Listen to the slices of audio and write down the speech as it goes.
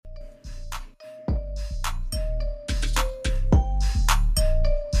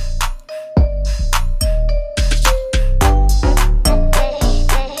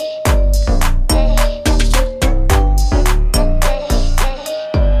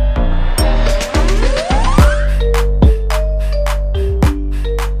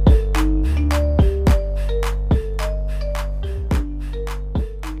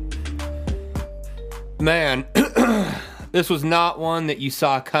this was not one that you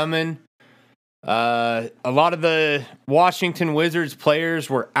saw coming. A lot of the Washington Wizards players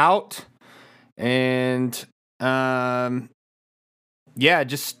were out, and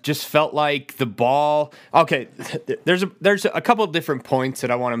just felt like the ball. Okay, there's a couple of different points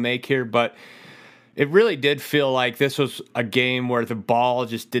that I want to make here, but it really did feel like this was a game where the ball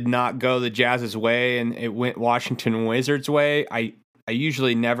just did not go the Jazz's way, and it went Washington Wizards' way. I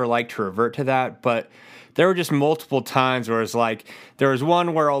usually never like to revert to that, but there were just multiple times where it's like there was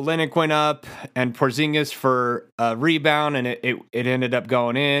one where Olynyk went up and Porzingis for a rebound, and it ended up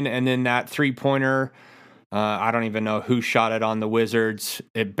going in, and then that three-pointer, I don't even know who shot it on the Wizards.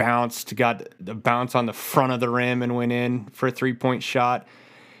 It bounced, got the bounce on the front of the rim and went in for a three-point shot,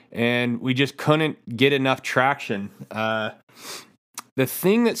 and we just couldn't get enough traction. The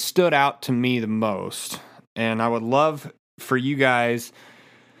thing that stood out to me the most, and I would love for you guys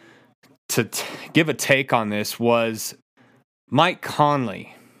to give a take on this, was Mike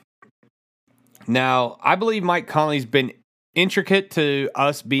Conley. Now, I believe Mike Conley's been intricate to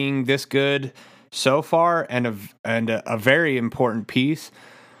us being this good so far, and a very important piece.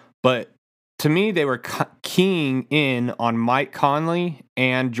 But to me, they were keying in on Mike Conley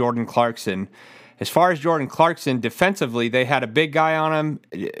and Jordan Clarkson. As far as Jordan Clarkson, defensively, they had a big guy on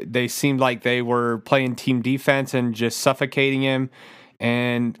him. They seemed like they were playing team defense and just suffocating him.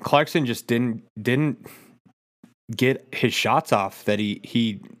 And Clarkson just didn't get his shots off that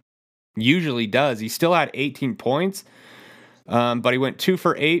he usually does. He still had 18 points, but he went 2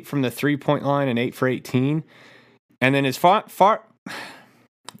 for 8 from the 3-point line and 8 for 18. And then as far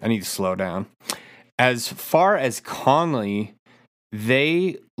I need to slow down. As far as Conley,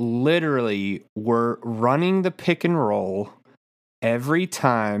 they literally were running the pick and roll every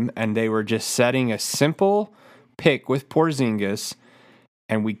time, and they were just setting a simple pick with Porzingis,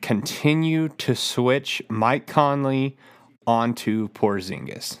 and we continue to switch Mike Conley onto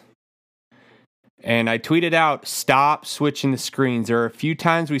Porzingis. And I tweeted out, stop switching the screens. There are a few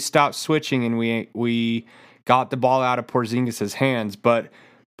times we stopped switching and we got the ball out of Porzingis' hands, but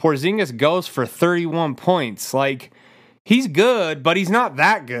Porzingis goes for 31 points. Like, he's good, but he's not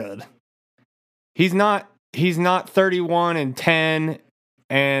that good. He's not 31 and 10.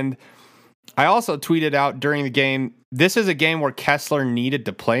 And I also tweeted out during the game, this is a game where Kessler needed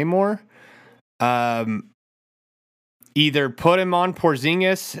to play more. Either put him on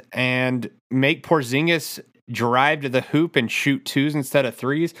Porzingis and make Porzingis drive to the hoop and shoot twos instead of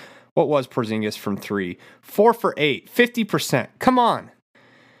threes. What was Porzingis from 3? 4 for 8, 50%. Come on.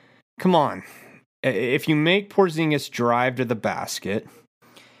 If you make Porzingis drive to the basket,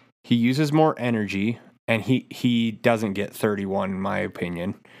 he uses more energy, and he doesn't get 31, in my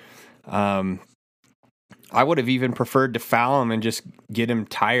opinion. I would have even preferred to foul him and just get him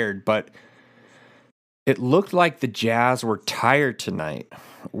tired, but it looked like the Jazz were tired tonight,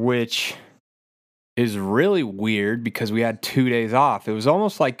 which is really weird because we had 2 days off. It was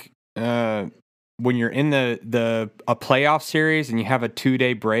almost like when you're in a playoff series and you have a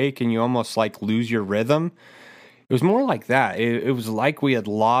 2-day break and you almost like lose your rhythm. It was more like that. It was like we had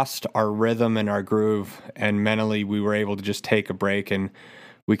lost our rhythm and our groove, and mentally we were able to just take a break and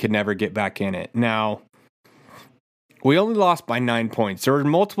we could never get back in it. Now, we only lost by 9 points. There were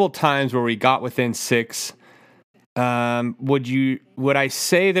multiple times where we got within 6. Would I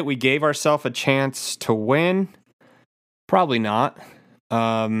say that we gave ourselves a chance to win? Probably not.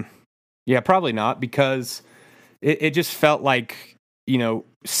 Probably not, because it just felt like,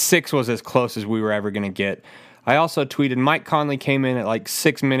 6 was as close as we were ever going to get. I also tweeted, Mike Conley came in at like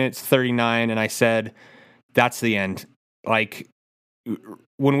 6 minutes 39, and I said, that's the end. Like,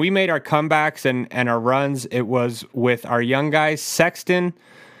 when we made our comebacks and our runs, it was with our young guys. Sexton,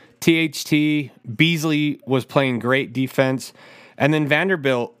 THT, Beasley was playing great defense. And then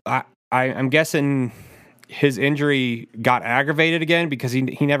Vanderbilt, I'm guessing his injury got aggravated again because he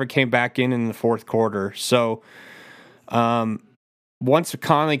never came back in the fourth quarter. So once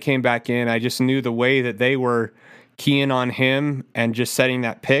Conley came back in, I just knew the way that they were keying on him and just setting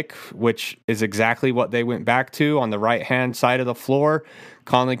that pick, which is exactly what they went back to on the right-hand side of the floor.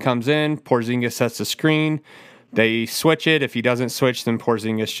 Conley comes in, Porzingis sets the screen, they switch it. If he doesn't switch, then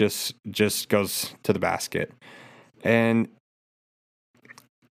Porzingis just goes to the basket. And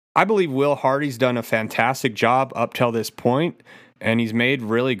I believe Will Hardy's done a fantastic job up till this point, and he's made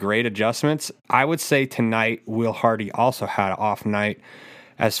really great adjustments. I would say tonight Will Hardy also had an off night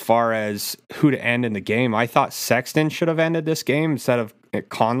as far as who to end in the game. I thought Sexton should have ended this game instead of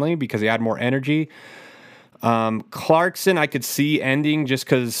Conley because he had more energy. Clarkson, I could see ending just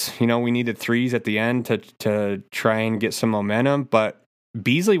because, we needed threes at the end to try and get some momentum, but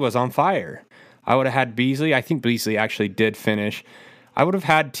Beasley was on fire. I would have had Beasley. I think Beasley actually did finish. I would have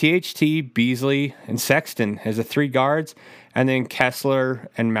had THT, Beasley, and Sexton as the 3 guards, and then Kessler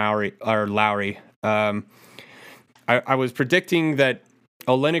and Lowry. I was predicting that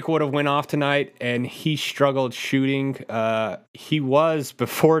Olynyk would have went off tonight, and he struggled shooting. He was,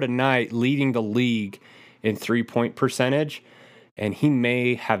 before tonight, leading the league in 3-point percentage, and he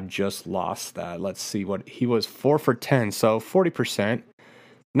may have just lost that. Let's see what he was, 4 for 10, so 40%.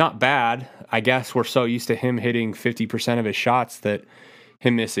 Not bad. I guess we're so used to him hitting 50% of his shots that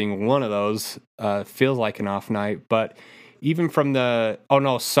him missing one of those feels like an off night. But even from the, oh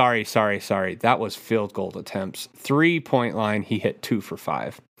no, sorry. That was field goal attempts. 3-point line, he hit 2 for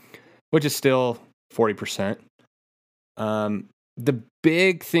 5, which is still 40%. The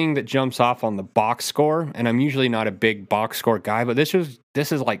big thing that jumps off on the box score, and I'm usually not a big box score guy, but this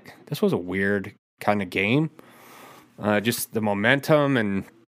was a weird kind of game. Just the momentum, and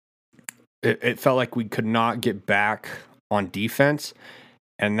it felt like we could not get back on defense,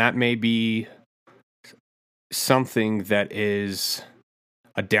 and that may be something that is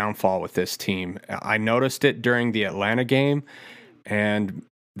a downfall with this team. I noticed it during the Atlanta game, and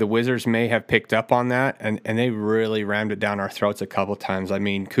the Wizards may have picked up on that, and they really rammed it down our throats a couple times. I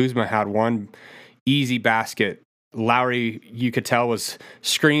mean, Kuzma had one easy basket. Lowry, you could tell, was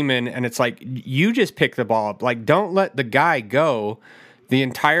screaming, and it's like, you just pick the ball up. Like, don't let the guy go the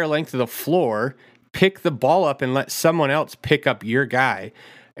entire length of the floor. Pick the ball up and let someone else pick up your guy.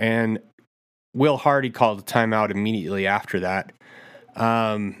 And Will Hardy called a timeout immediately after that.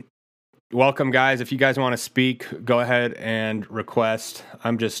 Welcome, guys. If you guys want to speak, go ahead and request.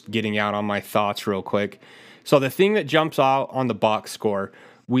 I'm just getting out on my thoughts real quick. So the thing that jumps out on the box score,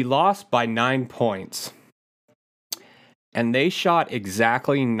 we lost by 9 points. And they shot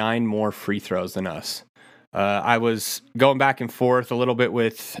exactly 9 more free throws than us. I was going back and forth a little bit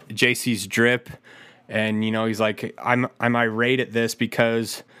with JC's drip, and he's like, I'm irate at this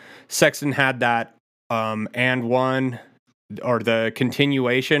because Sexton had that and one, or the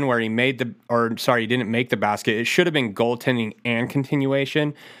continuation where he didn't make the basket. It should have been goaltending and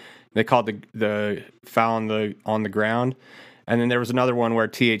continuation. They called the foul on the ground. And then there was another one where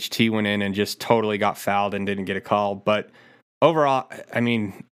THT went in and just totally got fouled and didn't get a call. But overall, I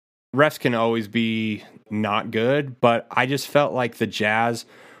mean, refs can always be not good, but I just felt like the Jazz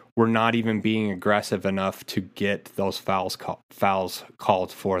were not even being aggressive enough to get those fouls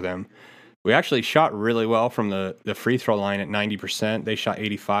called for them. We actually shot really well from the free throw line at 90%. They shot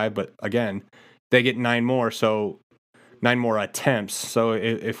 85%, but again, they get 9 more attempts. So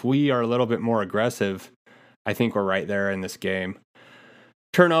if we are a little bit more aggressive, I think we're right there in this game.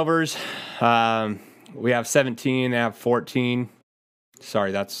 Turnovers, we have 17, they have 14.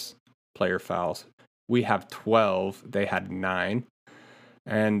 Sorry, that's player fouls. We have 12, they had 9.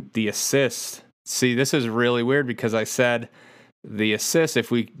 And the assists, see, this is really weird because I said the assists,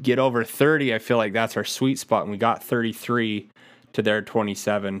 if we get over 30, I feel like that's our sweet spot, and we got 33 to their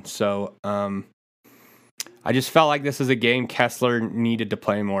 27. So I just felt like this is a game Kessler needed to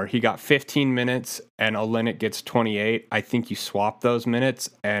play more. He got 15 minutes, and Olynyk gets 28. I think you swap those minutes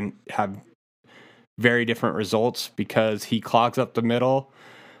and have very different results because he clogs up the middle,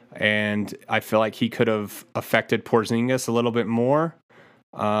 and I feel like he could have affected Porzingis a little bit more.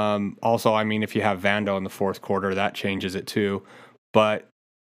 Also, I mean, if you have Vando in the fourth quarter, that changes it too. But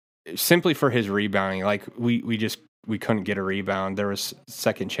simply for his rebounding, like we couldn't get a rebound. There was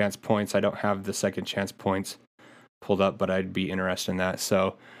second chance points. I don't have the second chance points pulled up, but I'd be interested in that.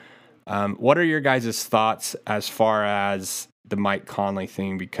 So what are your guys' thoughts as far as the Mike Conley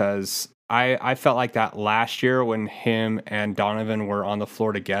thing? Because I felt like that last year when him and Donovan were on the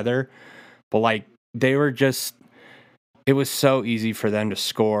floor together, but like they were just, it was so easy for them to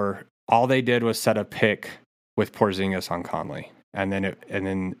score. All they did was set a pick with Porzingis on Conley. And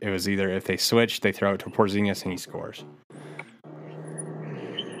then it was either if they switch, they throw it to Porzingis and he scores.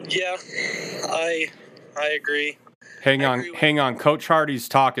 Yeah, I agree. Hang on. Coach Hardy's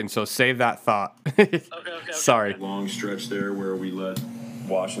talking, so save that thought. Okay. Sorry. Long stretch there where we let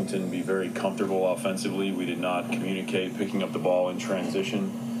Washington be very comfortable offensively. We did not communicate picking up the ball in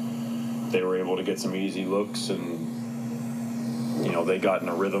transition. They were able to get some easy looks, and they got in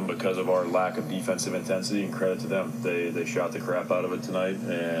a rhythm because of our lack of defensive intensity, and credit to them. They shot the crap out of it tonight,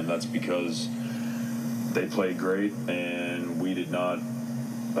 and that's because they played great, and we did not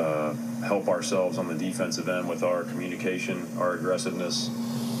help ourselves on the defensive end with our communication, our aggressiveness,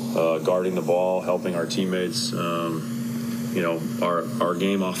 guarding the ball, helping our teammates. Our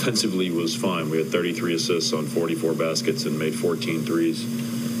game offensively was fine. We had 33 assists on 44 baskets and made 14 threes.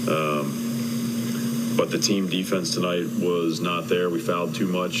 But the team defense tonight was not there. We fouled too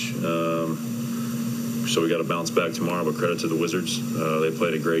much. So we got to bounce back tomorrow, but credit to the Wizards. They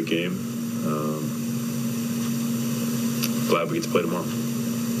played a great game. Glad we get to play tomorrow. On the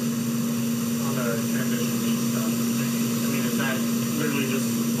transition stuff, I mean, is that literally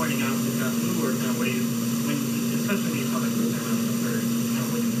just pointing out the who or kind of what do you, especially when you saw the group around the third, kind of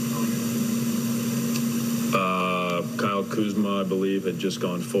what do you Kyle Kuzma, I believe, had just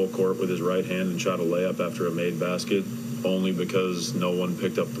gone full court with his right hand and shot a layup after a made basket, only because no one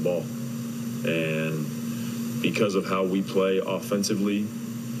picked up the ball. And because of how we play offensively,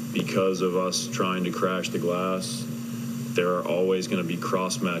 because of us trying to crash the glass, there are always going to be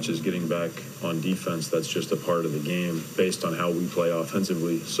cross matches getting back on defense. That's just a part of the game based on how we play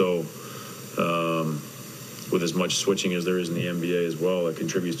offensively. So with as much switching as there is in the NBA as well, it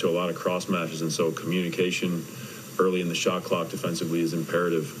contributes to a lot of cross matches. And so communication early in the shot clock defensively is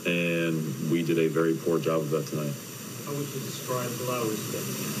imperative. And we did a very poor job of that tonight. How would you describe Lowry's game?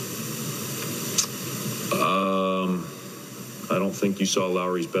 I don't think you saw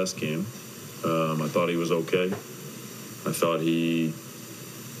Lowry's best game. I thought he was okay. I thought he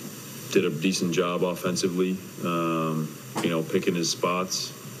did a decent job offensively, picking his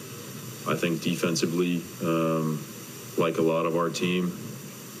spots. I think defensively, like a lot of our team,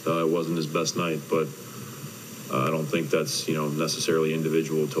 it wasn't his best night, but I don't think that's, necessarily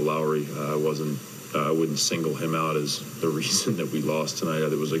individual to Lowry. I wouldn't single him out as the reason that we lost tonight.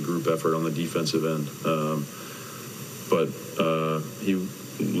 It was a group effort on the defensive end. But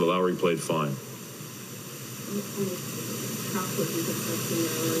Lowry played fine.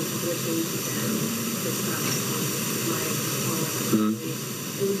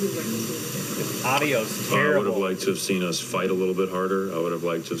 Audio's terrible. I would have liked to have seen us fight a little bit harder. I would have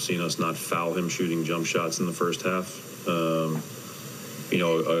liked to have seen us not foul him shooting jump shots in the first half. A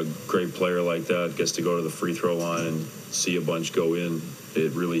great player like that gets to go to the free throw line and see a bunch go in.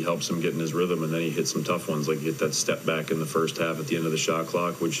 It really helps him get in his rhythm, and then he hits some tough ones, like he hit that step back in the first half at the end of the shot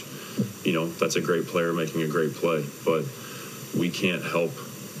clock, which, that's a great player making a great play. But we can't help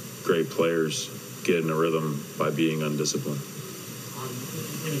great players get in a rhythm by being undisciplined.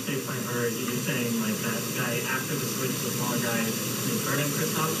 When you say playing hard, you're saying like that guy after the switch, the small guy, guarding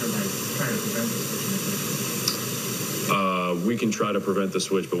Kristaps, or like trying to prevent the switch? We can try to prevent the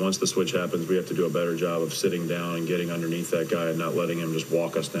switch, but once the switch happens, we have to do a better job of sitting down and getting underneath that guy and not letting him just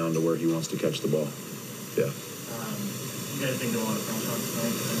walk us down to where he wants to catch the ball. Yeah. You guys didn't get a lot of foul shots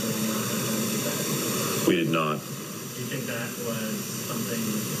tonight? We did not. Do you think that was something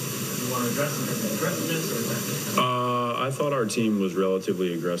you want to address in terms of aggressiveness, or is that just I thought our team was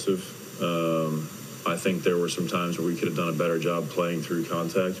relatively aggressive. I think there were some times where we could have done a better job playing through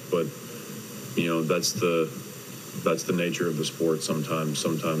contact, but that's the nature of the sport. Sometimes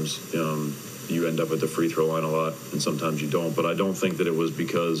you end up at the free throw line a lot, and sometimes you don't. But I don't think that it was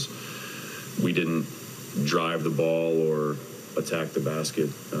because we didn't drive the ball or attack the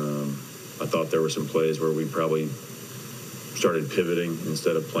basket. I thought there were some plays where we probably started pivoting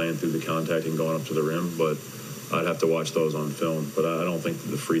instead of playing through the contact and going up to the rim, but I'd have to watch those on film. But I don't think that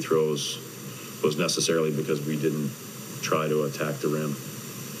the free throws was necessarily because we didn't try to attack the rim.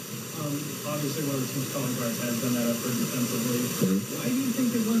 Obviously, one of the team's calling guards has done that effort defensively. Mm-hmm. Why do you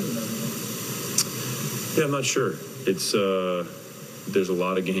think they won that? Yeah, I'm not sure. It's there's a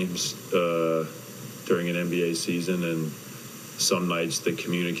lot of games during an NBA season, and some nights the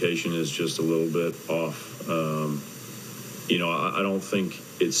communication is just a little bit off. I don't think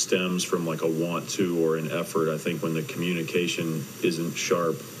it stems from like a want to or an effort. I think when the communication isn't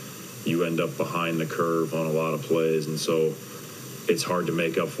sharp, you end up behind the curve on a lot of plays, and so it's hard to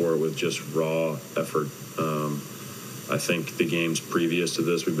make up for it with just raw effort. I think the games previous to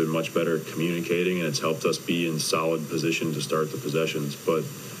this, we've been much better at communicating, and it's helped us be in solid position to start the possessions. But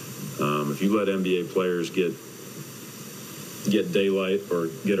if you let NBA players get daylight or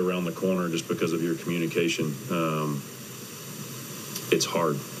get around the corner just because of your communication, it's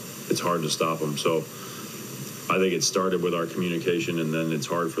hard. It's hard to stop them. So I think it started with our communication, and then it's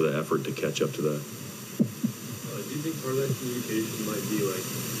hard for the effort to catch up to that. Do you think part of that communication might be like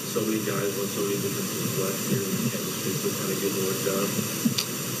so many guys want so many different things last year and chemistry to kind of get worked out?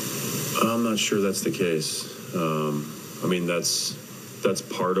 I'm not sure that's the case. That's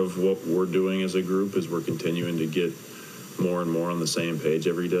part of what we're doing as a group is we're continuing to get more and more on the same page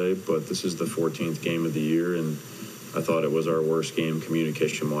every day. But this is the 14th game of the year, and I thought it was our worst game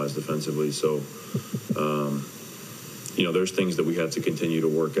communication-wise defensively. So, there's things that we have to continue to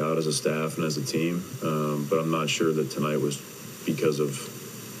work out as a staff and as a team. But I'm not sure that tonight was because of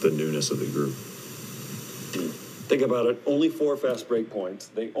the newness of the group. Think about it. Only 4 fast break points.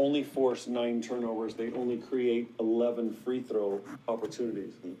 They only force 9 turnovers. They only create 11 free throw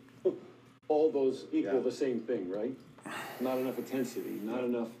opportunities. all those equal the same thing, right? Not enough intensity, not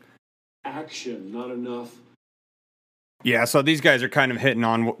enough action, not enough. Yeah, so these guys are kind of hitting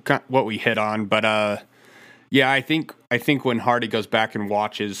on what we hit on, but yeah, I think when Hardy goes back and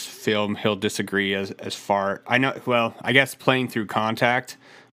watches film, he'll disagree as far. I know, well, I guess playing through contact,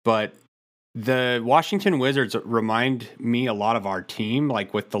 but the Washington Wizards remind me a lot of our team,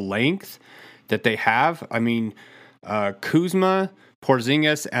 like with the length that they have. I mean, Kuzma,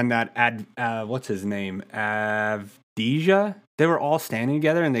 Porzingis, and that what's his name, Avdija, they were all standing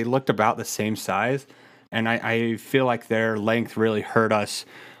together and they looked about the same size. And I feel like their length really hurt us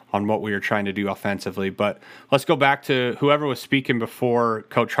on what we were trying to do offensively. But let's go back to whoever was speaking before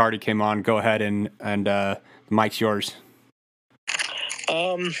Coach Hardy came on. Go ahead and the mic's yours.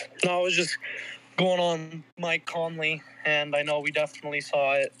 No, I was just going on Mike Conley, and I know we definitely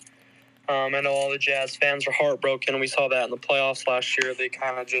saw it. I know all the Jazz fans are heartbroken. We saw that in the playoffs last year. They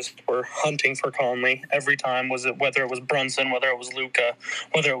kind of just were hunting for Conley every time. Whether it was Brunson, whether it was Luka,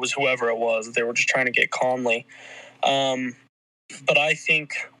 whether it was whoever it was, they were just trying to get Conley. But I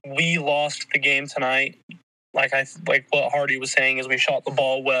think we lost the game tonight. Like what Hardy was saying is we shot the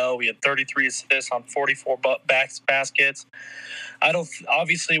ball well. We had 33 assists on 44 baskets.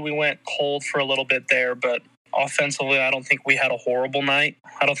 Obviously we went cold for a little bit there, but offensively, I don't think we had a horrible night.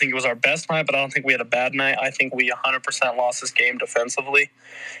 I don't think it was our best night, but I don't think we had a bad night. I think we 100% lost this game defensively,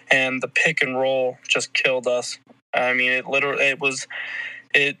 and the pick and roll just killed us. I mean,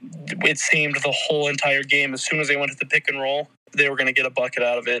 it seemed the whole entire game, as soon as they went to the pick and roll, they were going to get a bucket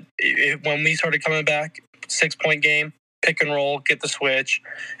out of it. When we started coming back, 6-point game, pick and roll, get the switch,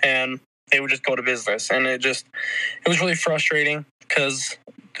 and they would just go to business. And it was really frustrating because,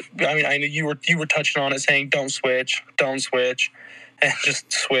 I mean, I know you were touching on it, saying don't switch, and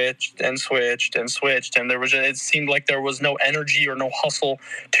just switched and switched and switched, and it seemed like there was no energy or no hustle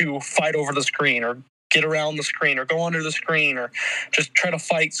to fight over the screen or get around the screen or go under the screen or just try to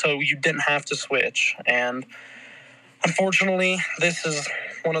fight so you didn't have to switch. And unfortunately, this is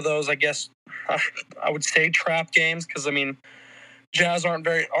one of those, I guess, I would say trap games, because I mean, Jazz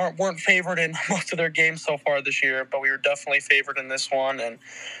weren't favored in most of their games so far this year, but we were definitely favored in this one, and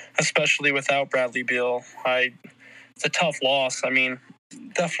especially without Bradley Beal. It's a tough loss. I mean,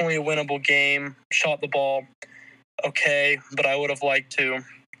 definitely a winnable game. Shot the ball okay, but I would have liked to,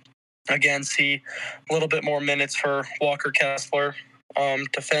 again, see a little bit more minutes for Walker Kessler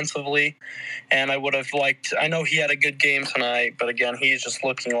defensively, and I would have liked. I know he had a good game tonight, but again, he's just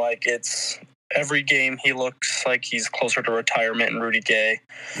looking like every game he looks like he's closer to retirement and Rudy Gay.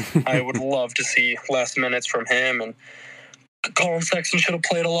 I would love to see less minutes from him, and Colin Sexton should have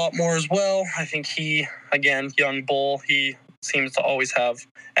played a lot more as well. I think he, again, young bull, he seems to always have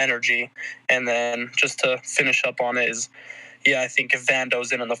energy. And then just to finish up on it is, I think if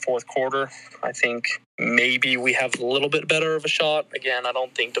Vando's in the fourth quarter, I think maybe we have a little bit better of a shot. Again, I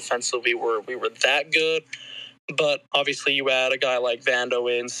don't think defensively we were that good. But obviously you add a guy like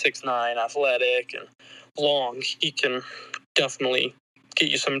Vando in, 6'9", athletic, and long. He can definitely get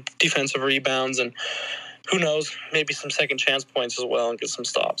you some defensive rebounds and who knows, maybe some second chance points as well and get some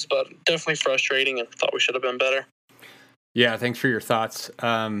stops. But definitely frustrating, and thought we should have been better. Yeah, thanks for your thoughts.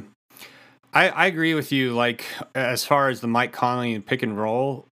 I agree with you. Like, as far as the Mike Conley and pick and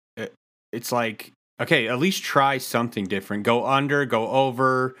roll, it's like, okay, at least try something different. Go under, go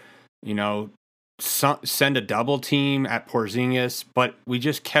over, send a double team at Porzingis, but we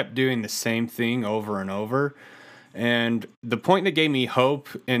just kept doing the same thing over and over. And the point that gave me hope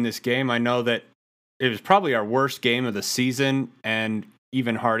in this game, I know that it was probably our worst game of the season, and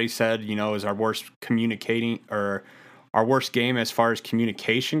even Hardy said, is our worst communicating, or our worst game as far as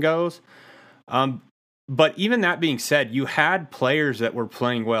communication goes. But even that being said, you had players that were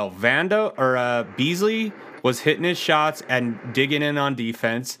playing well. Beasley was hitting his shots and digging in on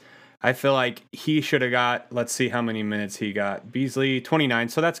defense. I feel like he should have got, let's see how many minutes he got. Beasley, 29,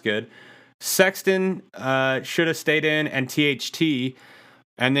 so that's good. Sexton should have stayed in, and THT.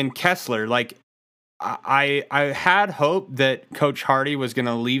 And then Kessler, like, I had hope that Coach Hardy was going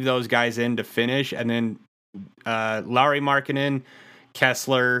to leave those guys in to finish, and then Lauri Markkanen,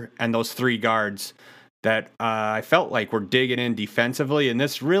 Kessler, and those three guards that I felt like were digging in defensively. And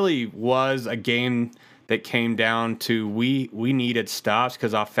this really was a game that came down to we needed stops,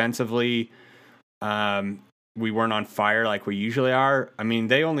 because offensively we weren't on fire like we usually are. I mean,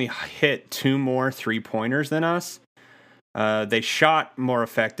 they only hit 2 more 3-pointers than us. They shot more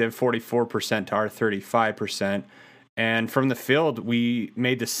effective, 44% to our 35%. And from the field, we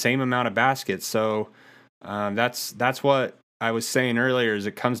made the same amount of baskets. So that's what I was saying earlier, is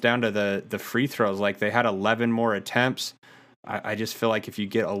it comes down to the free throws. Like, they had 11 more attempts. I just feel like if you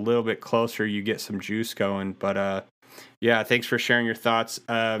get a little bit closer, you get some juice going. But yeah, thanks for sharing your thoughts.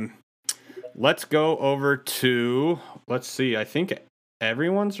 Let's go over to, let's see, I think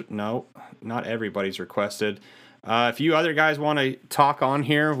not everybody's requested. If you other guys want to talk on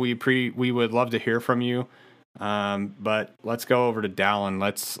here, we would love to hear from you. But let's go over to Dallin.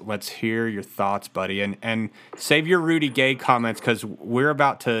 Let's hear your thoughts, buddy, and save your Rudy Gay comments because we're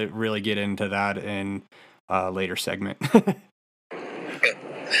about to really get into that in a later segment.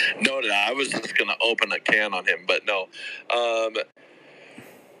 No, I was just going to open a can on him, but no.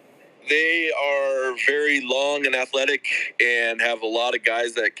 They are very long and athletic and have a lot of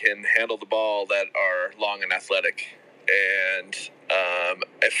guys that can handle the ball that are long and athletic. And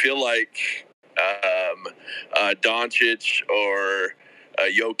I feel like Doncic or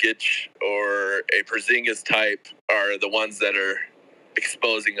Jokic or a Porzingis type are the ones that are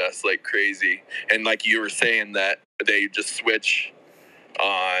exposing us like crazy. And like you were saying, that they just switch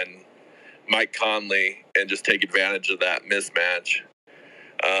on Mike Conley and just take advantage of that mismatch.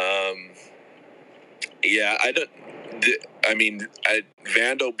 Yeah,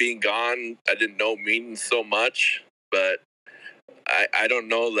 Vando being gone, I didn't know means so much, but I don't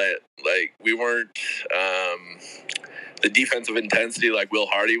know that, like, we weren't, the defensive intensity, like Will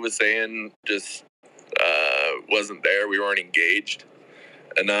Hardy was saying, just wasn't there. We weren't engaged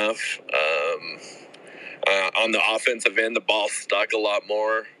enough. On the offensive end, the ball stuck a lot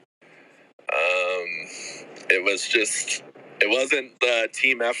more. It wasn't the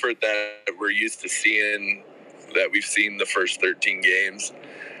team effort that we're used to seeing, that we've seen the first 13 games.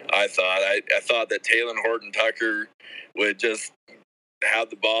 I thought that Taylor Horton-Tucker would just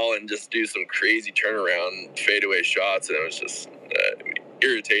have the ball and just do some crazy turnaround fadeaway shots, and it was just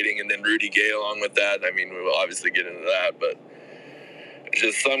irritating. And then Rudy Gay along with that. I mean, we will obviously get into that, but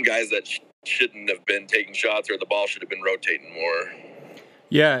just some guys that shouldn't have been taking shots, or the ball should have been rotating more.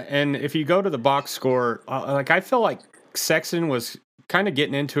 Yeah, and if you go to the box score, I feel like Sexton was kind of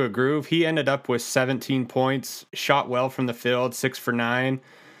getting into a groove. He ended up with 17 points, shot well from the field, 6 for 9.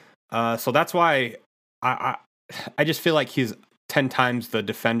 So that's why I just feel like he's 10 times the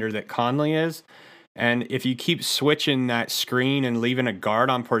defender that Conley is. And if you keep switching that screen and leaving a guard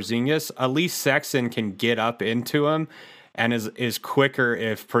on Porzingis, at least Sexton can get up into him and is quicker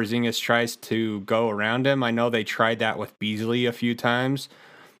if Porzingis tries to go around him. I know they tried that with Beasley a few times.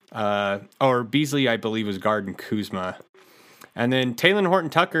 Or Beasley, I believe, was guarding Kuzma. And then Taylor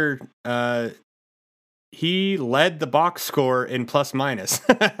Horton-Tucker, he led the box score in plus minus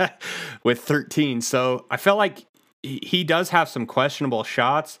with 13. So I felt like he does have some questionable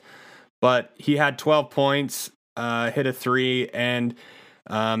shots, but he had 12 points, hit a 3, and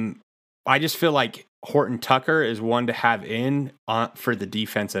I just feel like Horton-Tucker is one to have in for the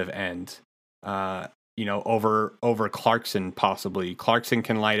defensive end. Over Clarkson possibly. Clarkson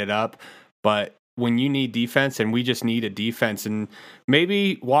can light it up, but when you need defense, and we just need a defense, and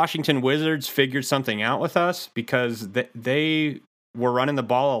maybe Washington Wizards figured something out with us because they were running the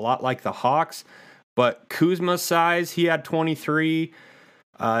ball a lot like the Hawks, but Kuzma's size, he had 23.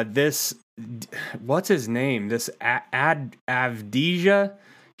 What's his name? This Avdija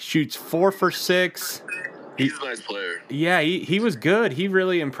shoots 4 for 6. He's a nice player. Yeah, he was good. He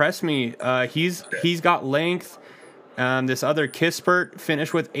really impressed me. He's got length. This other Kispert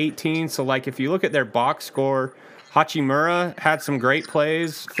finished with 18. So, like, if you look at their box score, Hachimura had some great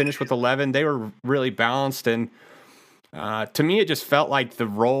plays, finished with 11. They were really balanced. And to me, it just felt like the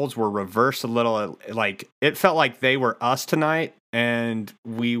roles were reversed a little. Like, it felt like they were us tonight, and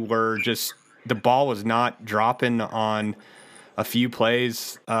we were just, the ball was not dropping on a few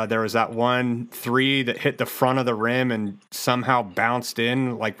plays. There was that 1-3 that hit the front of the rim and somehow bounced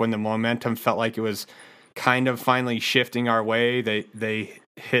in, like when the momentum felt like it was kind of finally shifting our way. They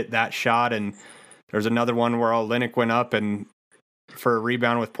hit that shot, and there's another one where Olynyk went up and for a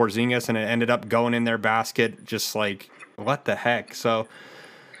rebound with Porzingis, and it ended up going in their basket. Just like, what the heck? So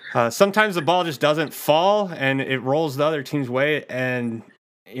sometimes the ball just doesn't fall and it rolls the other team's way, and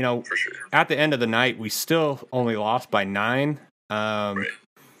for sure, at the end of the night, we still only lost by 9. Right.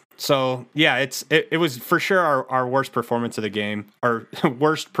 So yeah, it was for sure our worst performance of the game, our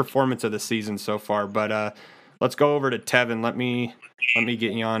worst performance of the season so far. But let's go over to Tevin. Let me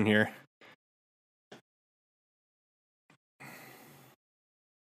get you on here.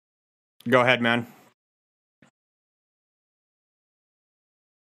 Go ahead, man.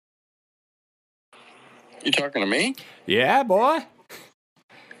 You talking to me? Yeah, boy.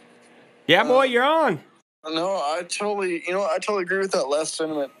 Yeah, boy, you're on. No, I totally agree with that last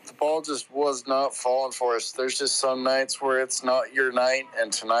sentiment. The ball just was not falling for us. There's just some nights where it's not your night,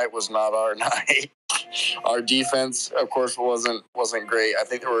 and tonight was not our night. Our defense, of course, wasn't great. I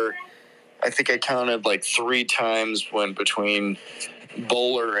think I counted like 3 times when between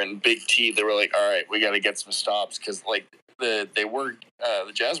Bowler and Big T, they were like, all right, we got to get some stops, because like the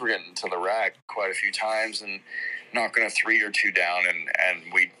Jazz were getting to the rack quite a few times and knocking a 3 or 2 down, and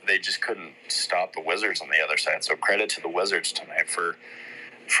they just couldn't stop the Wizards on the other side. So credit to the Wizards tonight for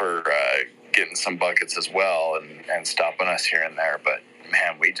getting some buckets as well and stopping us here and there. But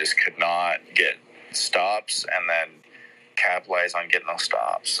man, we just could not get stops and then capitalize on getting those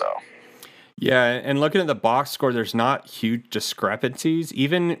stops. So yeah, and looking at the box score, there's not huge discrepancies.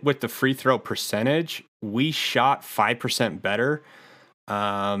 Even with the free throw percentage, we shot 5% better.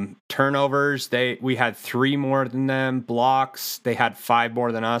 Turnovers, we had 3 more than them. Blocks, they had 5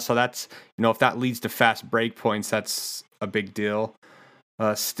 more than us. So that's, if that leads to fast break points, that's a big deal.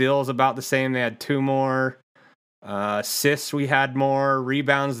 Steals about the same. They had 2 more. Assists, we had more.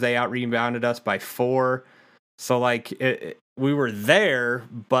 Rebounds, they out-rebounded us by 4. So, like, we were there,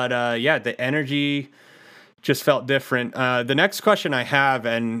 but, the energy just felt different. The next question I have,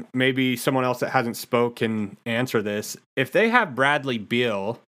 and maybe someone else that hasn't spoke can answer this. If they have Bradley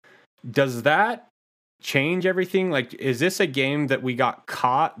Beal, does that change everything? Like, is this a game that we got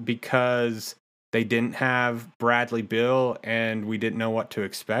caught because they didn't have Bradley Beal and we didn't know what to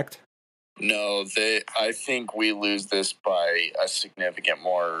expect? No, I think we lose this by a significant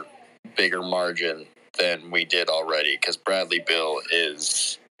bigger margin than we did already, because Bradley Beal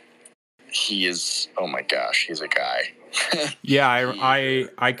is, oh my gosh, he's a guy. Yeah,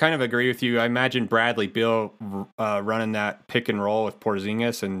 I kind of agree with you. I imagine Bradley Beal running that pick and roll with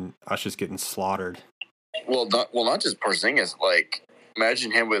Porzingis and us just getting slaughtered. Well, not just Porzingis. Like,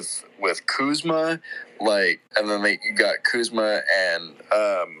 imagine him with Kuzma, like, and then you got Kuzma and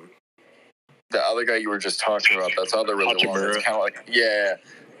the other guy you were just talking about. That's other really long. It's kind of like, yeah.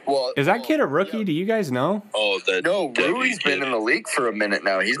 Well, is that kid a rookie? Yeah. Do you guys know? Oh, no. Rui's been in the league for a minute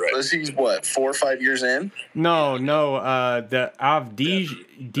now. He's what, 4 or 5 years in? No. The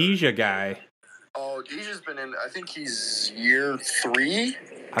Avdija guy. Oh, Dija's been in. I think he's year 3.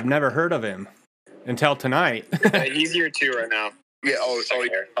 I've never heard of him until tonight. He's year 2 right now. Yeah. Oh, he's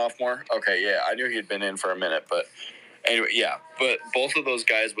sophomore. Okay, yeah. I knew he had been in for a minute, but anyway, yeah. But both of those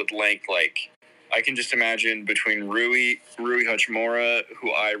guys with length, like, I can just imagine between Rui Hachimura,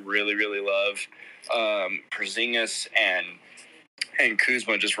 who I really, really love, Porzingis and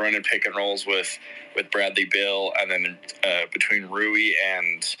Kuzma just running pick and rolls with Bradley Beal, and then between Rui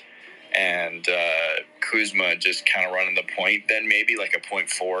and Kuzma just kind of running the point, then maybe like a point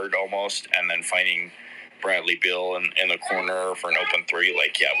forward almost, and then finding Bradley Beal in the corner for an open 3.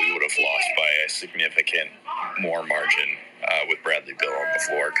 Like, yeah, we would have lost by a significant more margin with Bradley Beal on the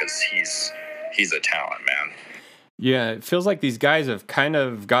floor, because he's a talent, man. Yeah, it feels like these guys have kind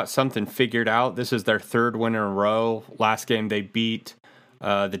of got something figured out. This is their 3rd win in a row. Last game they beat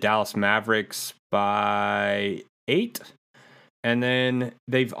the Dallas Mavericks by 8. And then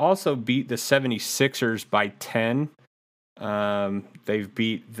they've also beat the 76ers by 10. They've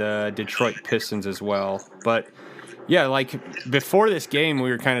beat the Detroit Pistons as well. But, yeah, like before this game,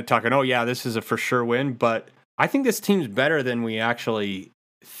 we were kind of talking, oh, yeah, this is a for sure win. But I think this team's better than we actually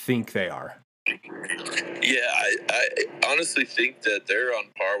think they are. Yeah, I honestly think that they're on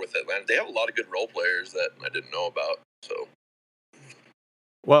par with Atlanta. They have a lot of good role players that I didn't know about. So,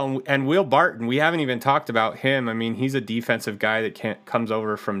 well, and Will Barton, we haven't even talked about him. I mean, he's a defensive guy that comes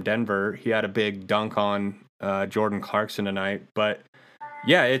over from Denver. He had a big dunk on Jordan Clarkson tonight. But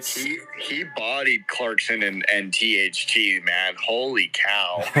yeah, it's he bodied Clarkson and THT, man. Holy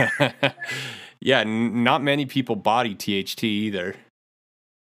cow! Yeah, not many people body THT either.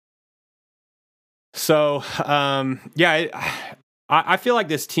 So, I feel like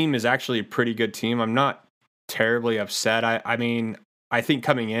this team is actually a pretty good team. I'm not terribly upset. I mean, I think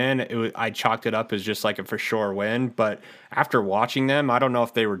coming in, I chalked it up as just like a for sure win. But after watching them, I don't know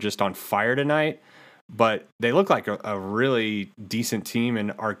if they were just on fire tonight, but they look like a really decent team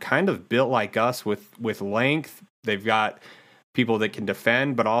and are kind of built like us with length. They've got people that can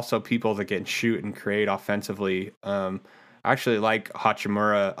defend, but also people that can shoot and create offensively. I actually like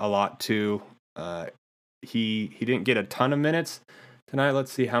Hachimura a lot too. He didn't get a ton of minutes tonight.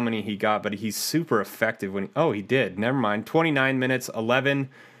 Let's see how many he got, but he's super effective he did. Never mind. 29 minutes, 11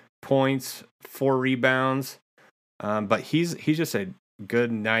 points, 4 rebounds. But he's just a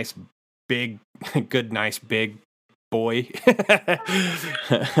good, nice, big boy.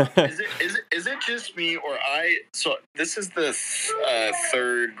 Is it just me or so this is the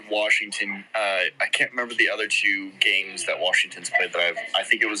third Washington, I can't remember the other two games that Washington's played that I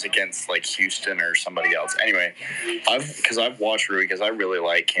think it was against like Houston or somebody else. Anyway, I've watched Rui because I really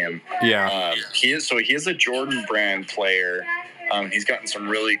like him. Yeah. He is a Jordan brand player. He's gotten some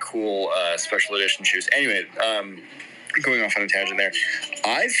really cool special edition shoes. Anyway, going off on a tangent there,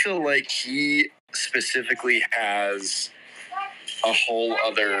 I feel like he specifically has a whole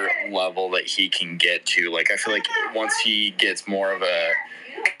other level that he can get to. Like, I feel like once he gets more of a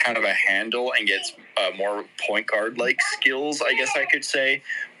kind of a handle and gets more point guard like skills, I guess I could say,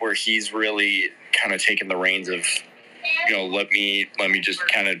 where he's really kind of taken the reins of, you know, let me just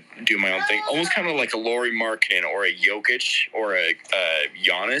kind of do my own thing, almost kind of like a Lauri Markkanen or a Jokic or a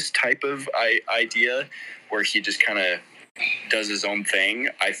Giannis type of idea, where he just kind of does his own thing.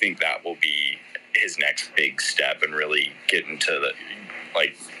 I think that will be his next big step and really get into the,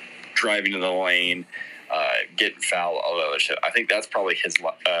 like, driving to the lane, getting foul, all that other shit. I think that's probably his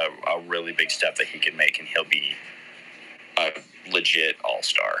a really big step that he can make, and he'll be a legit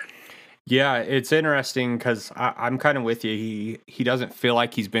all-star. Yeah, it's interesting because I'm kind of with you. He doesn't feel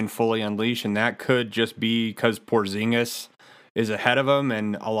like he's been fully unleashed, and that could just be because Porzingis is ahead of him,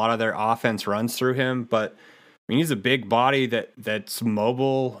 and a lot of their offense runs through him. But I mean, he's a big body that's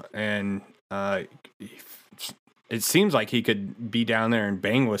mobile, and it seems like he could be down there and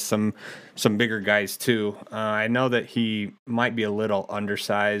bang with some bigger guys too. I know that he might be a little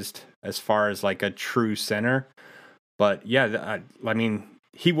undersized as far as like a true center, but yeah, I mean,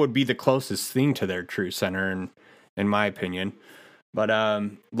 he would be the closest thing to their true center, in my opinion. But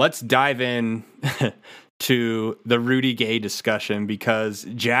let's dive in to the Rudy Gay discussion, because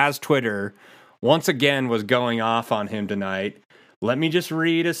Jazz Twitter once again was going off on him tonight. Let me just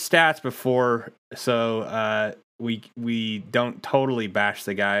read his stats before, so we don't totally bash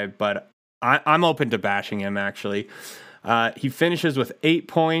the guy, but I'm open to bashing him, actually. He finishes with 8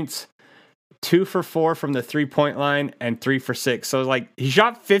 points, 2 for 4 from the 3-point line, and 3 for 6. So, like, he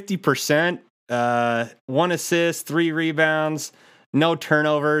shot 50%, 1 assist, 3 rebounds, no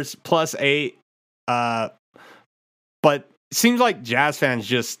turnovers, plus 8. But it seems like Jazz fans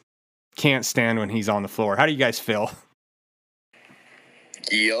just can't stand when he's on the floor. How do you guys feel?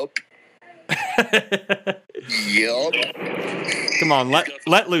 Yup. Yup. Come on,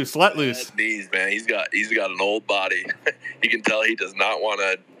 let loose. Knees, man. He's got an old body. You can tell he does not want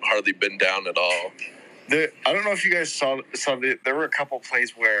to hardly bend down at all. I don't know if you guys saw there were a couple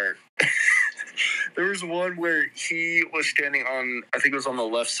plays where there was one where he was standing on, I think it was on the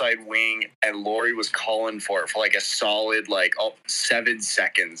left side wing, and Lauri was calling for it for like a solid 7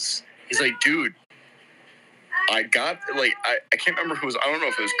 seconds. He's like, dude, I can't remember who was, I don't know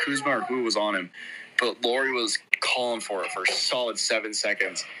if it was Kuzma or who was on him, but Lauri was calling for it for a solid 7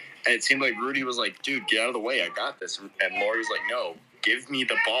 seconds. And it seemed like Rudy was like, dude, get out of the way, I got this. And Lauri was like, no, give me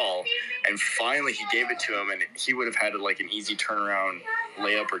the ball. And finally he gave it to him, and he would have had an easy turnaround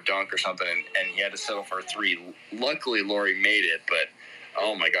layup or dunk or something, and he had to settle for a 3. Luckily, Lauri made it, but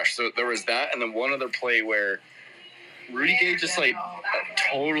oh my gosh. So there was that, and then one other play where Rudy Gay just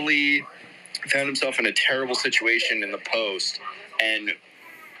totally found himself in a terrible situation in the post, and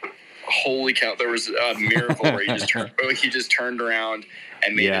holy cow, there was a miracle where he just turned around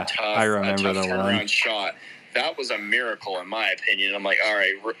and made a tough turnaround shot. That was a miracle in my opinion. I'm like, all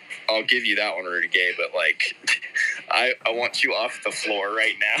right, I'll give you that one, Rudy Gay, but I want you off the floor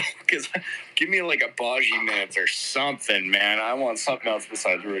right now, because give me a Baji minutes or something, man. I want something else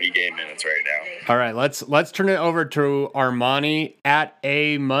besides Rudy Gay minutes right now. All right, let's turn it over to Armani at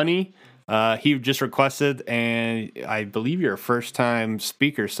A Money. He just requested, and I believe you're a first-time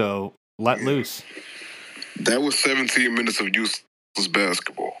speaker, so let loose. That was 17 minutes of useless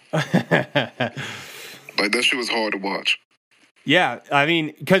basketball. That shit was hard to watch. Yeah, I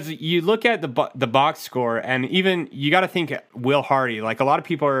mean, because you look at the box score, and even you got to think Will Hardy. A lot of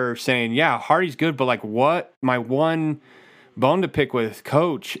people are saying, yeah, Hardy's good, but what my one bone to pick with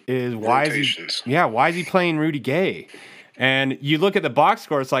Coach is why is he playing Rudy Gay? And you look at the box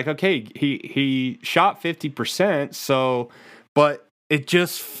score, it's okay, he shot 50%, so, but it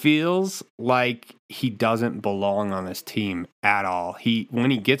just feels like he doesn't belong on this team at all. When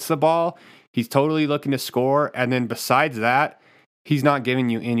he gets the ball, he's totally looking to score, and then besides that, he's not giving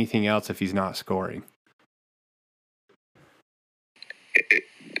you anything else if he's not scoring.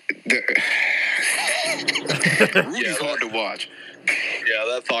 Rudy's hard to watch. Yeah,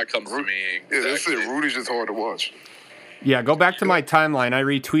 that thought comes to me. Yeah, that's it. Rudy's just hard to watch. Yeah, go back to my timeline. I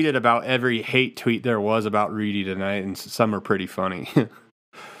retweeted about every hate tweet there was about Rudy tonight, and some are pretty funny.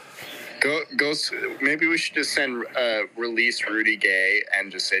 Maybe we should just release Rudy Gay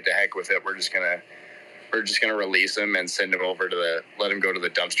and just say to heck with it. We're just gonna release him and send him over let him go to the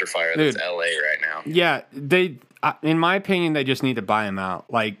dumpster fire that's LA right now. Yeah, in my opinion, they just need to buy him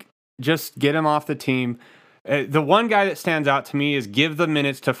out. Like, just get him off the team. The one guy that stands out to me is give the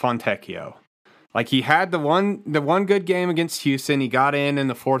minutes to Fontecchio. Like, he had the one good game against Houston. He got in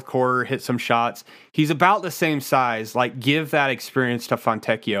the fourth quarter, hit some shots. He's about the same size. Like, give that experience to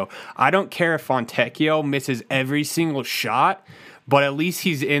Fontecchio. I don't care if Fontecchio misses every single shot, but at least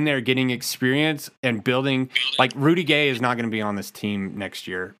he's in there getting experience and building. Like, Rudy Gay is not going to be on this team next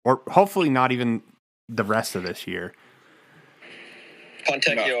year, or hopefully not even the rest of this year.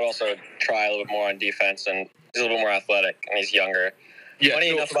 Fontecchio will also try a little bit more on defense, and he's a little bit more athletic, and he's younger. Yeah, funny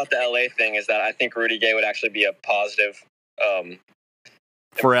enough about the LA thing is that I think Rudy Gay would actually be a positive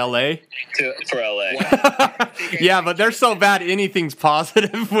for LA. For LA, yeah, but they're so bad. Anything's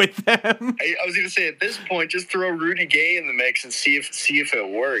positive with them. I was going to say at this point, just throw Rudy Gay in the mix and see if it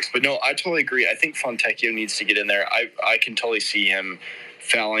works. But no, I totally agree. I think Fontecchio needs to get in there. I can totally see him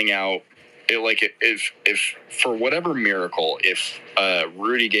fouling out. If for whatever miracle, if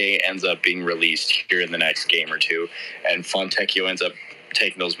Rudy Gay ends up being released here in the next game or two, and Fontecchio ends up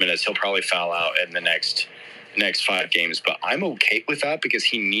taking those minutes, he'll probably foul out in the next 5 games. But I'm okay with that because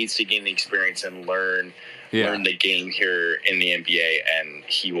he needs to gain the experience and learn the game here in the NBA, and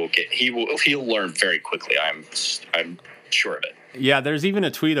he'll learn very quickly. I'm sure of it. Yeah, there's even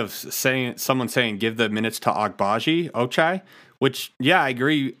a tweet of someone saying give the minutes to Ochai. Which, yeah, I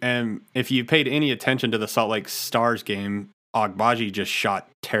agree. And if you paid any attention to the Salt Lake Stars game, Agbaji just shot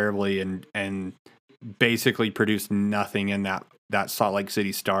terribly and basically produced nothing in that Salt Lake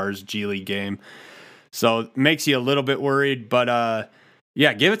City Stars G League game. So it makes you a little bit worried. But,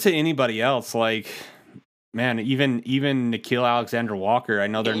 yeah, give it to anybody else. Like, man, even Nickeil Alexander-Walker, I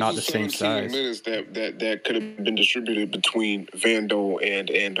know they're not the same size. Minutes that could have been distributed between Vando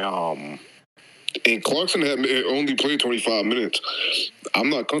and Clarkson had only played 25 minutes. I'm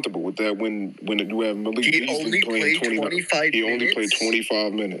not comfortable with that when you have Malik Beasley playing 25 He only played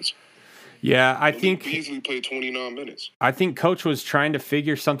 25 minutes. Yeah, I think Beasley played 29 minutes. I think Coach was trying to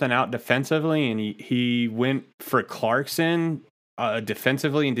figure something out defensively, and he went for Clarkson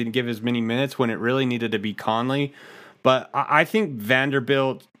defensively and didn't give as many minutes when it really needed to be Conley. But I think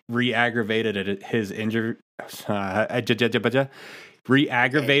Vanderbilt re-aggravated his injury.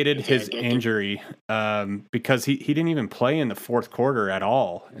 Re-aggravated his injury because he didn't even play in the fourth quarter at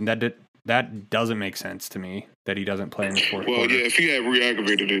all, and that doesn't make sense to me that he doesn't play in the fourth quarter. Well, yeah, if he had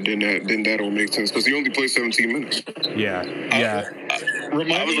re-aggravated it, then that don't make sense because he only played 17 minutes. Yeah.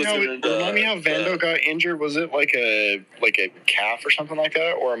 Remind me how Vando got injured. Was it like a calf or something like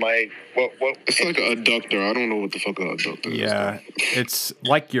that, or am I what? It's like an adductor. I don't know what the fuck an adductor is. Yeah, it's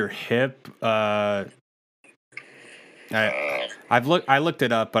like your hip. I looked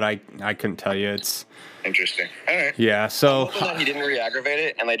it up, but I couldn't tell you. It's interesting. All right. Yeah. So he didn't re-aggravate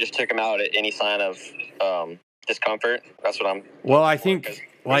it, and they just took him out at any sign of discomfort. That's what I'm. Well, I think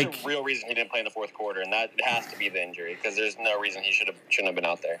there's a real reason he didn't play in the fourth quarter, and that has to be the injury because there's no reason he shouldn't have been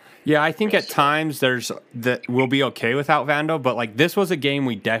out there. Yeah, I think at times we'll be okay without Vando, but like this was a game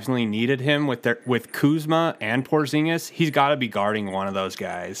we definitely needed him with Kuzma and Porzingis. He's got to be guarding one of those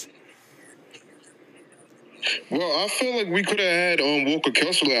guys. Well, I feel like we could have had Walker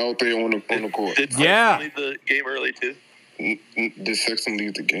Kessler out there on the court. Did Sexton leave the game early too? Did Sexton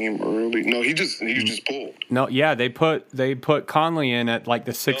leave the game early? No, he just pulled. No, yeah, they put Conley in at like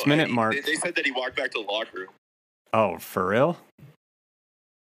the 6-minute mark. They said that he walked back to the locker room. Oh, for real?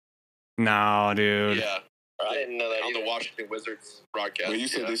 No, dude. Yeah, I didn't know that on the Washington Wizards broadcast. Well, you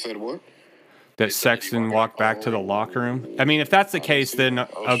said they said what? That Sexton walked back to the locker room. I mean, if that's the case, then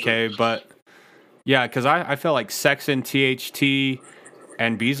okay, but. Yeah, because I feel like Sexton, THT,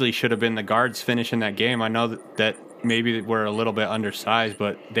 and Beasley should have been the guards finishing that game. I know that maybe we're a little bit undersized,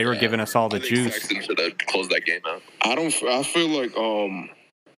 but they were giving us all the juice. Sexton should have closed that game out. I feel like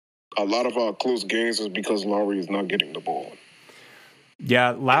a lot of our close games is because Lowry is not getting the ball.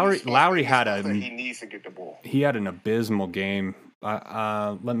 Yeah, Lowry had he needs to get the ball. He had an abysmal game.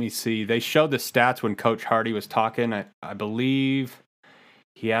 Let me see. They showed the stats when Coach Hardy was talking. I believe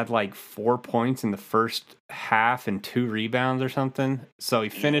he had like 4 points in the first half and 2 rebounds or something. So he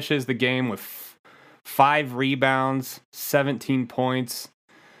finishes the game with 5 rebounds, 17 points.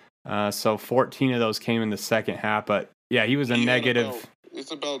 So 14 of those came in the second half. But yeah, he was a negative.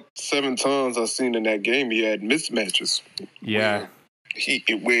 It's about 7 times I've seen in that game he had mismatches. Yeah.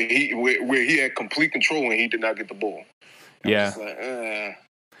 Where he had complete control and he did not get the ball. Yeah. Like,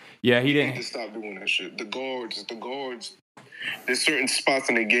 yeah, he didn't. Need to stop doing that shit. The guards there's certain spots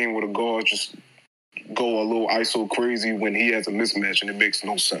in the game where the guards just go a little ISO crazy when he has a mismatch, and it makes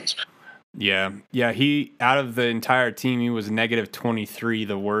no sense. Yeah. He, out of the entire team, he was negative 23,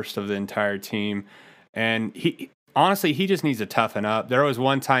 the worst of the entire team. And he just needs to toughen up. There was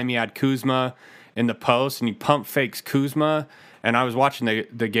one time he had Kuzma in the post, and he pump fakes Kuzma. And I was watching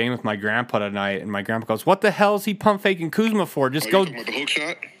the game with my grandpa tonight, and my grandpa goes, "What the hell is he pump faking Kuzma for? Just go." You talking about the hook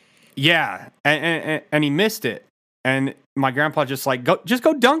shot? Yeah, and he missed it. And my grandpa just like, go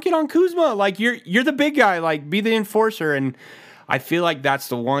dunk it on Kuzma. Like you're the big guy. Like be the enforcer. And I feel like that's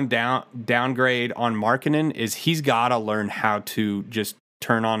the one downgrade on Markkanen is he's got to learn how to just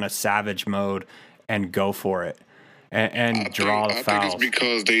turn on a savage mode and go for it and draw the fouls. I think it's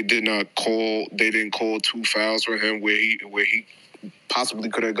because they didn't call 2 fouls for him where he possibly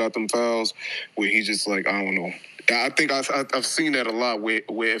could have got them fouls where he's just like, I don't know. I think I've seen that a lot where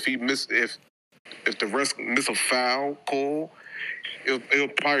if the refs miss a foul call, it'll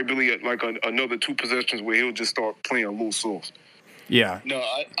probably be like another 2 possessions where he'll just start playing a little soft. Yeah. No,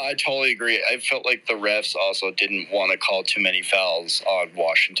 I totally agree. I felt like the refs also didn't want to call too many fouls on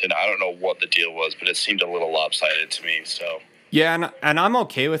Washington. I don't know what the deal was, but it seemed a little lopsided to me. So yeah, and I'm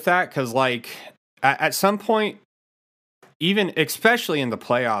okay with that because like at some point, even especially in the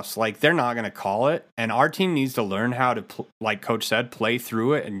playoffs, like they're not going to call it, and our team needs to learn how to, like Coach said, play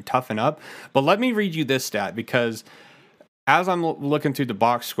through it and toughen up. But let me read you this stat because as I'm looking through the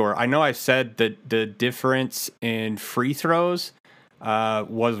box score, I know I said that the difference in free throws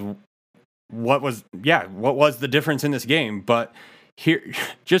was the difference in this game. But here,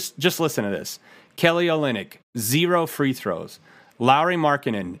 just listen to this. Kelly Olynyk, 0 free throws. Lauri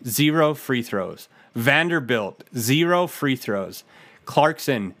Markkanen, 0 free throws. Vanderbilt, 0 free throws.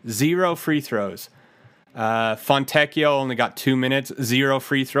 Clarkson, 0 free throws. Fontecchio only got 2 minutes, 0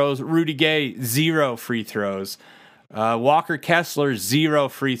 free throws. Rudy Gay, 0 free throws. Walker Kessler, 0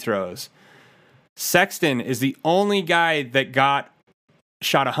 free throws. Sexton is the only guy that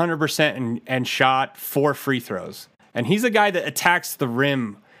shot 100% and shot 4 free throws. And he's a guy that attacks the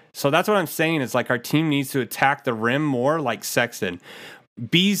rim. So that's what I'm saying is like our team needs to attack the rim more like Sexton.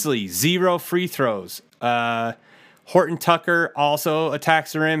 Beasley, 0 free throws. Horton Tucker also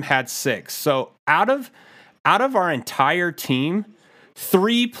attacks the rim, had 6. So out of our entire team,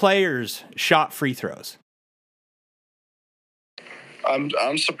 3 players shot free throws.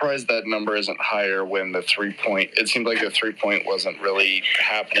 I'm surprised that number isn't higher when the 3-point. It seemed like the 3-point wasn't really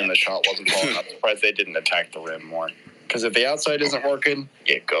happening. The shot wasn't falling. I'm surprised they didn't attack the rim more. Because if the outside isn't working,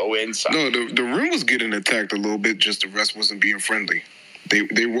 you go inside. No, the rim was getting attacked a little bit. Just the rest wasn't being friendly.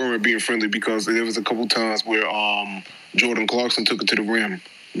 They weren't being friendly because there was a couple times where Jordan Clarkson took it to the rim,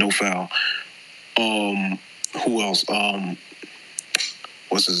 no foul. Who else?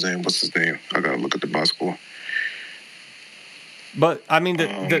 What's his name? I gotta look at the box score. But I mean,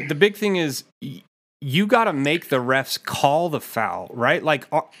 the big thing is you got to make the refs call the foul, right? Like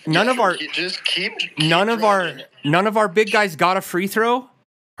none of our big guys got a free throw.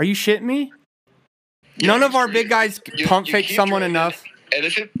 Are you shitting me? Yeah, none of our big guys pump fake someone enough. And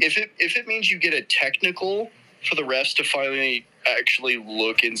if it means you get a technical for the refs to finally actually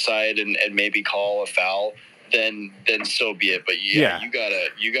look inside and maybe call a foul, then so be it. But yeah. you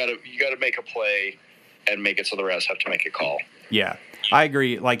gotta make a play and make it so the refs have to make a call. Yeah, I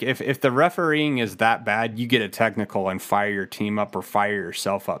agree. Like if the refereeing is that bad, you get a technical and fire your team up or fire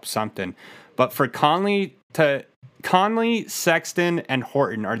yourself up, something. But for Conley, Sexton, and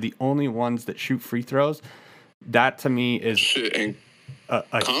Horton are the only ones that shoot free throws. That to me is shit. And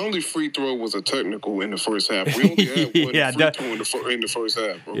Conley free throw was a technical in the first half. We only had one free throw in the first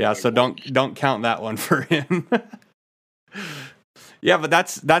half. Bro. Yeah, like, so don't count that one for him. Yeah, but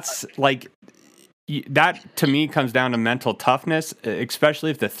that's like. That to me comes down to mental toughness,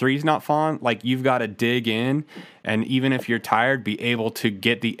 especially if the three's not falling. Like you've got to dig in, and even if you're tired, be able to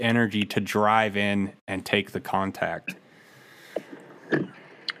get the energy to drive in and take the contact.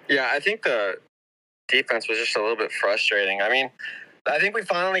 Yeah, I think the defense was just a little bit frustrating. I mean, I think we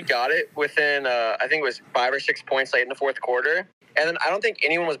finally got it within, I think it was 5 or 6 points late in the fourth quarter. And then I don't think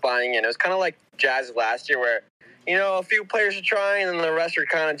anyone was buying in. It was kind of like Jazz last year where, a few players are trying and the rest are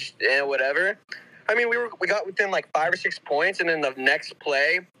kind of just, whatever. I mean, we got within like 5 or 6 points, and then the next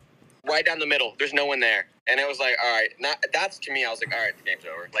play, right down the middle, there's no one there. And it was like, all right, that's to me, I was like, all right, the game's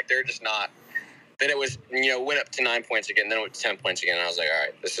over. Like, they're just not. Then it was, went up to 9 points again, then it went to 10 points again, and I was like, all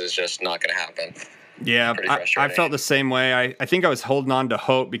right, this is just not going to happen. Yeah, I felt the same way. I think I was holding on to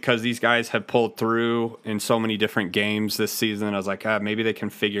hope because these guys have pulled through in so many different games this season. I was like, maybe they can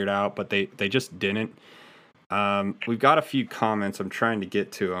figure it out, but they just didn't. We've got a few comments. I'm trying to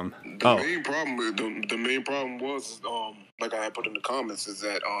get to them. The main problem was, like I put in the comments, is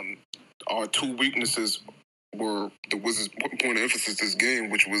that our two weaknesses were the Wizards' point of emphasis this game,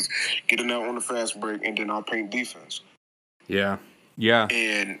 which was getting out on the fast break and then our paint defense. Yeah.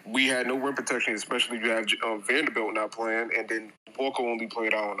 And we had no rim protection, especially if you have Vanderbilt not playing, and then Walker only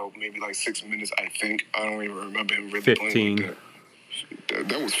played, I don't know, maybe like 6 minutes, I think. I don't even remember him really 15. playing like that.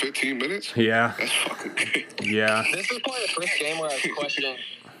 That was 15 minutes? Yeah. That's fucking good. Yeah. This was probably the first game where I was questioning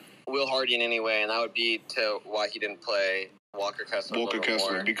Will Hardy in any way, and that would be to why he didn't play Walker Kessler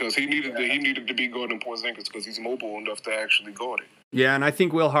more. Because he needed to be guarding Porzingis because he's mobile enough to actually guard it. Yeah, and I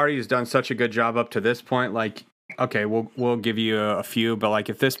think Will Hardy has done such a good job up to this point. like, okay, we'll give you a few, but like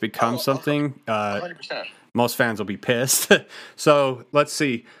if this becomes something, 100%. most fans will be pissed. So let's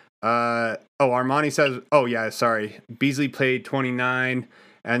see. Armani says, sorry. Beasley played 29,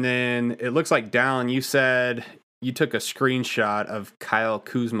 and then it looks like Dallin, you said you took a screenshot of Kyle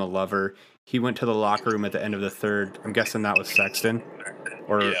Kuzma lover. He went to the locker room at the end of the third. I'm guessing that was Sexton.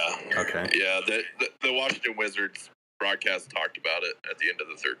 Yeah. Okay. Yeah. The Washington Wizards broadcast talked about it at the end of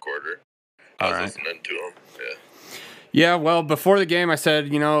the third quarter. I was listening to him. Yeah. Yeah, well, before the game, I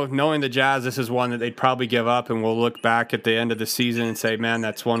said, knowing the Jazz, this is one that they'd probably give up, and we'll look back at the end of the season and say, man,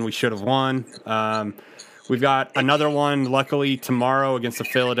 that's one we should have won. We've got another one, luckily, tomorrow against the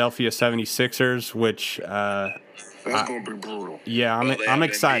Philadelphia 76ers, which... that's going to be brutal. Yeah, I'm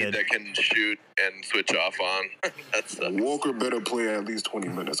excited. That can shoot and switch off on. That's Walker better play at least 20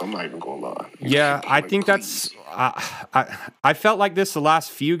 minutes. I'm not even going to lie. Yeah, I think that's... I felt like this the last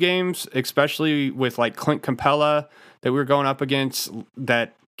few games, especially with like Clint Capella that we were going up against,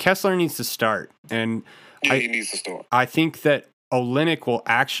 that Kessler needs to start. And he needs to start. I think that Olynyk will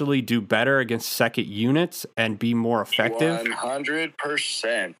actually do better against second units and be more effective.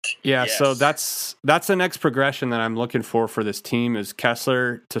 100%. Yeah, yes. So that's the next progression that I'm looking for this team is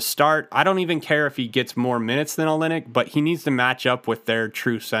Kessler to start. I don't even care if he gets more minutes than Olynyk, but he needs to match up with their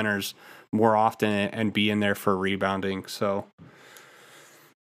true centers more often and be in there for rebounding. So,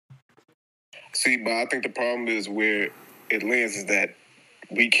 see, but I think the problem is where it lands is that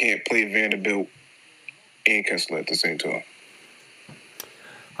we can't play Vanderbilt and Kessler at the same time.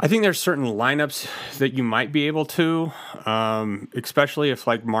 I think there's certain lineups that you might be able to, especially if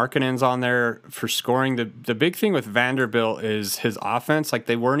like Markkanen's on there for scoring. The big thing with Vanderbilt is his offense. Like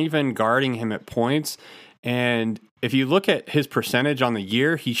they weren't even guarding him at points. And if you look at his percentage on the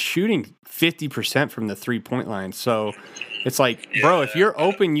year, he's shooting 50% from the 3-point line. So it's like, bro, if you're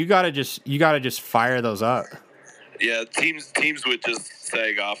open, you gotta just fire those up. Yeah, teams would just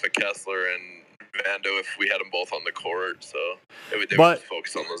sag off at Kessler and Vando if we had them both on the court, so they would just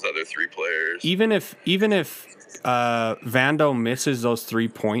focus on those other three players. Even if Vando misses those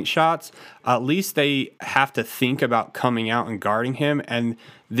 3-point shots, at least they have to think about coming out and guarding him, and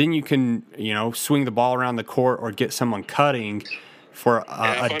then you can swing the ball around the court or get someone cutting for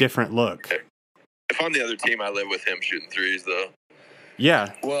a different look. If on the other team, I live with him shooting threes, though.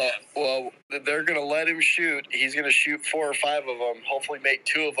 Yeah. Well, they're going to let him shoot. He's going to shoot 4 or 5 of them, hopefully make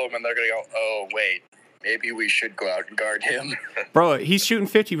 2 of them, and they're going to go, oh, wait, maybe we should go out and guard him. Bro, he's shooting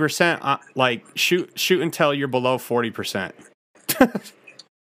 50%. Like, shoot until you're below 40%.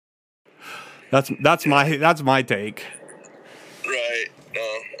 That's my take. Right.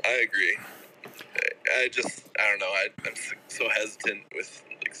 No, I agree. I don't know. I'm so hesitant with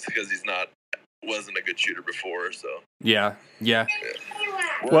because he's wasn't a good shooter before, so. Yeah.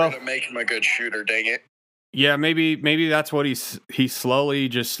 We're going to make him a good shooter, dang it. Yeah, maybe that's what he's slowly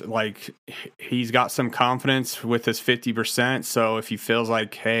just like he's got some confidence with his 50%. So if he feels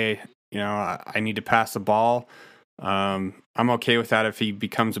like, hey, I need to pass the ball, I'm okay with that if he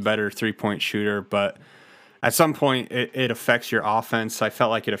becomes a better 3-point shooter. But at some point, it affects your offense. I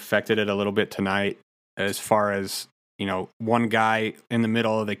felt like it affected it a little bit tonight as far as, one guy in the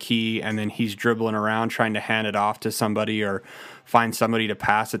middle of the key and then he's dribbling around trying to hand it off to somebody or find somebody to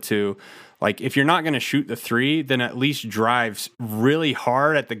pass it to. Like, if you're not going to shoot the 3, then at least drive really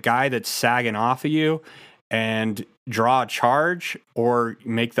hard at the guy that's sagging off of you and draw a charge or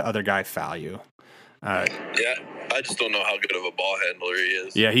make the other guy foul you. Yeah, I just don't know how good of a ball handler he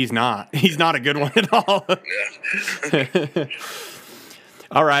is. Yeah, he's not. He's not a good one at all. Yeah.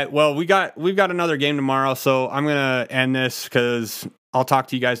 All right. Well, we've got another game tomorrow, so I'm gonna end this because I'll talk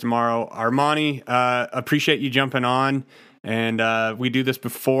to you guys tomorrow. Armani, appreciate you jumping on, and we do this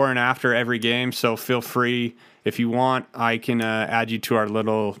before and after every game, so feel free if you want. I can add you to our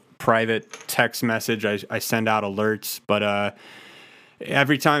little private text message. I send out alerts, but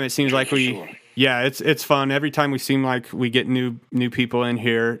every time it seems like Yeah, it's fun. Every time we seem like we get new people in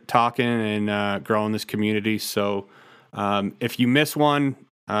here talking and growing this community. So if you miss one,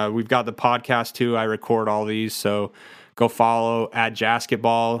 we've got the podcast too. I record all these, so go follow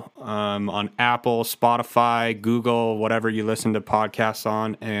 @Jasketball on Apple, Spotify, Google, whatever you listen to podcasts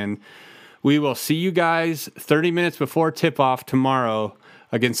on. And we will see you guys 30 minutes before tip-off tomorrow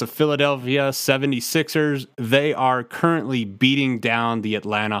against the Philadelphia 76ers. They are currently beating down the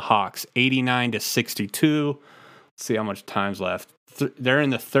Atlanta Hawks 89-62. Let's see how much time's left. They're in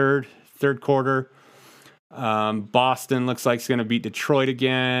the third quarter. Boston looks like it's going to beat Detroit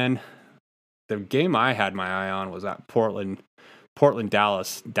again. The game I had my eye on was at Portland,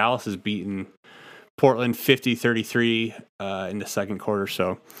 Dallas. Dallas has beaten Portland 50-33 in the second quarter.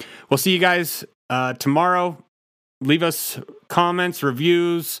 So we'll see you guys tomorrow. Leave us comments,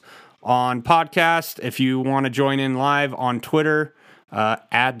 reviews on podcast. If you want to join in live on Twitter,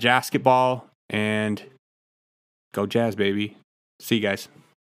 @Jasketball, and go Jazz, baby. See you guys.